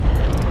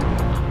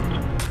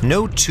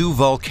No two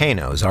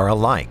volcanoes are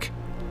alike.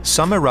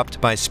 Some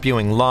erupt by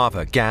spewing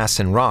lava, gas,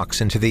 and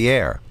rocks into the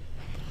air.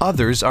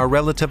 Others are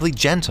relatively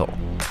gentle.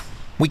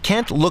 We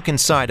can't look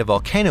inside a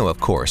volcano,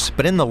 of course,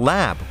 but in the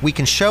lab we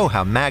can show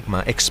how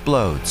magma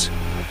explodes.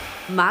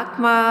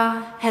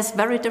 Magma has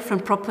very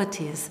different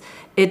properties.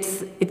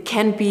 It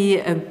can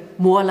be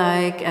more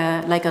like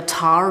a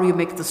tar you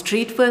make the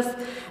street with.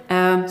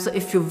 So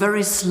if you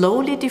very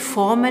slowly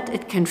deform it,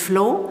 it can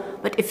flow.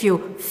 But if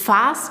you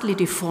fastly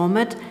deform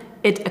it,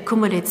 it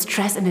accumulates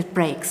stress and it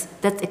breaks.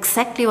 That's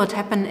exactly what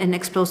happened in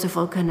explosive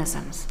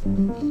volcanisms.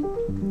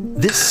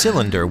 This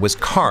cylinder was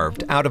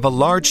carved out of a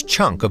large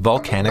chunk of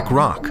volcanic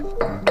rock.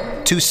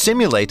 To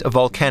simulate a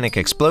volcanic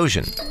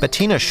explosion,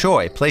 Bettina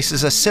Scheu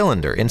places a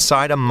cylinder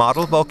inside a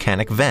model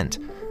volcanic vent.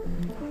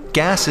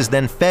 Gas is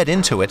then fed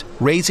into it,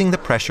 raising the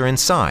pressure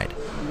inside,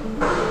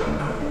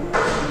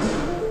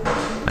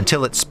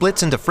 until it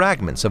splits into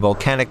fragments of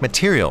volcanic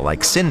material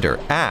like cinder,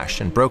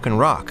 ash, and broken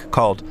rock,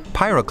 called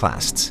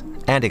pyroclasts,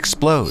 and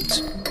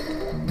explodes.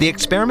 The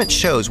experiment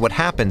shows what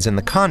happens in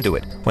the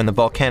conduit when the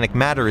volcanic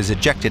matter is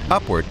ejected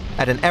upward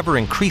at an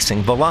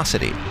ever-increasing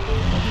velocity,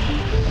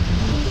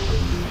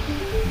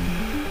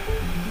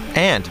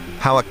 and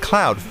how a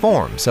cloud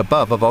forms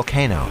above a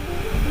volcano.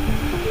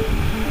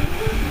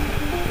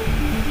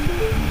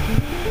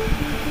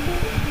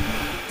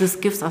 This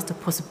gives us the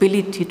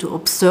possibility to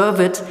observe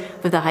it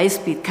with a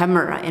high-speed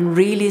camera and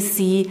really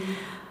see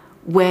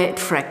where it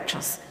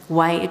fractures,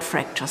 why it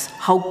fractures,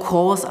 how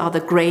coarse are the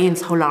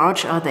grains, how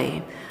large are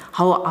they,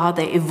 how are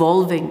they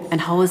evolving,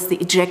 and how is the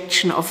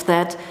ejection of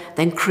that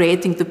then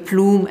creating the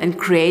plume and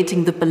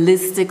creating the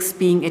ballistics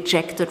being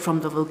ejected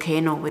from the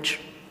volcano, which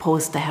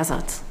pose the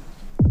hazards.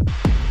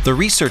 The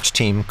research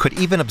team could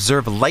even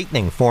observe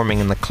lightning forming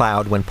in the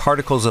cloud when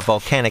particles of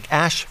volcanic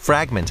ash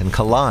fragment and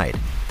collide.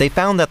 They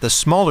found that the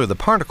smaller the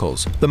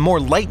particles, the more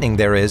lightning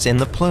there is in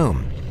the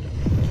plume.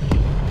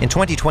 In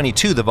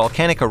 2022, the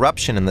volcanic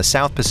eruption in the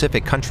South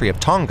Pacific country of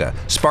Tonga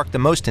sparked the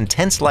most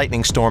intense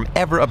lightning storm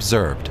ever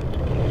observed.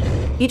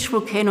 Each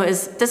volcano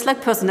is just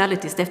like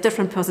personalities. They have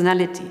different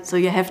personality. So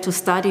you have to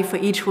study for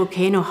each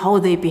volcano how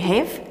they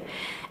behave.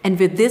 And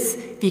with this,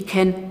 we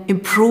can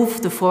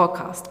improve the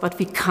forecast, but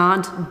we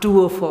can't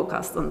do a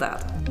forecast on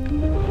that.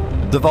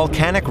 The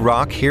volcanic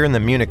rock here in the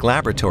Munich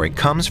laboratory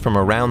comes from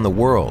around the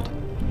world,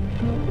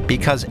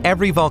 because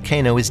every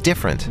volcano is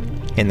different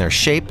in their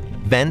shape,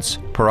 vents,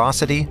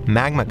 porosity,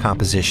 magma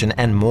composition,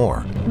 and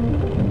more.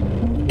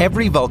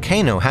 Every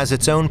volcano has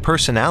its own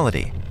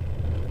personality,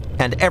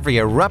 and every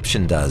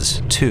eruption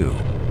does too.